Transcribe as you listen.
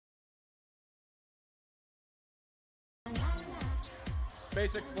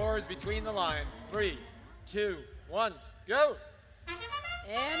Space Explorers between the lines. 3, 2, 1, go!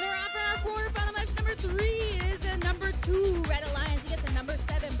 And they're off in our quarterfinal match. Number 3 is a number 2 Red Alliance against a number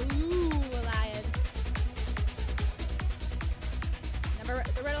 7 Blue Alliance.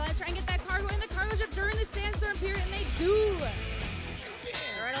 The Red Alliance try and get that cargo in the cargo ship during the sandstorm period, and they do.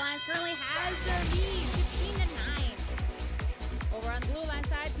 The Red Alliance currently has the lead, 15-9. Over on the Blue Alliance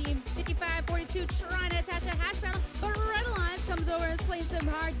side, team 55-42 trying to attach a hatch panel, but Red Alliance comes over and is playing some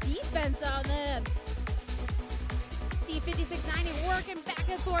hard defense on them. Team 56-90 working back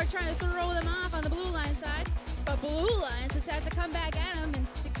and forth, trying to throw them off on the Blue Alliance side, but Blue Alliance decides to come back at them, and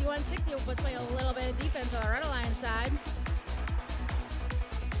 61-60 was playing a little bit of defense on the Red Alliance side.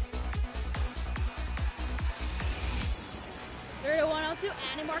 31-02,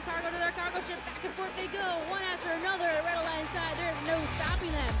 adding more cargo to their cargo ship. Back and forth they go, one after another. The Red Alliance side, there's no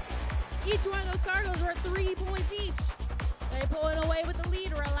stopping them. Each one of those cargoes were 3 points each. They pulling away with the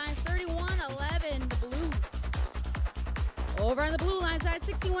lead. Red Alliance 31-11, the Blue. Over on the Blue Alliance side,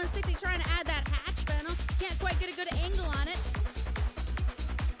 61-60 trying to add that hatch panel. Can't quite get a good angle on it.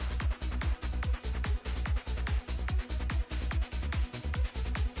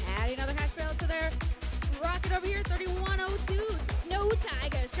 Adding another hatch panel to their rocket over here, 31-02. No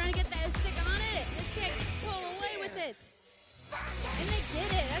Tigers trying to get that stick on it. This kick, pull away with it. And they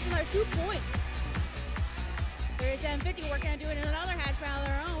get it. That's another 2 points. 37-50 working on doing another hatch panel of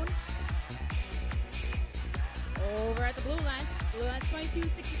their own. Over at the Blue Alliance. Blue Alliance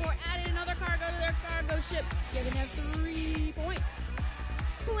 22-64 added another cargo to their cargo ship, giving them 3 points.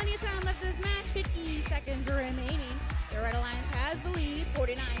 Plenty of time left in this match. 50 seconds remaining. The Red Alliance has the lead,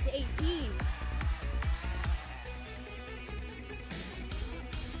 49-18.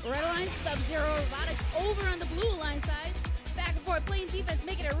 Red Alliance, Sub-Zero Robotics over on the Blue Alliance side. Back and forth playing defense,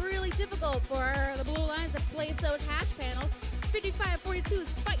 making it really difficult for the Blue Alliance to place those hatch panels. 55-42 is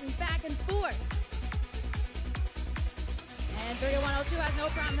fighting back and forth. And 31-02 has no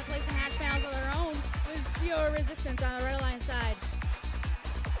problem in placing hatch panels of their own with 0 resistance on the Red Alliance side.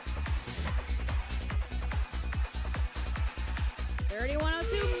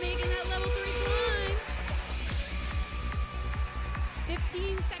 Making that level 3 climb.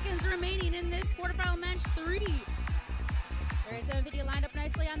 15 seconds remaining in this quarterfinal match 3. 37-50 lined up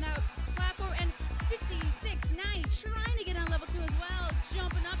nicely on that platform, and 56-90 trying to get on level 2 as well.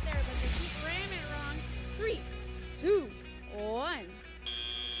 Jumping up there, but they keep ramming it wrong. 3, 2, 1.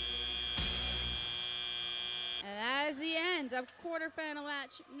 And that is the end of quarterfinal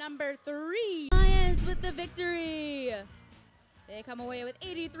match number 3. Lions with the victory. They come away with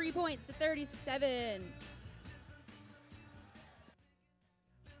 83 points to 37.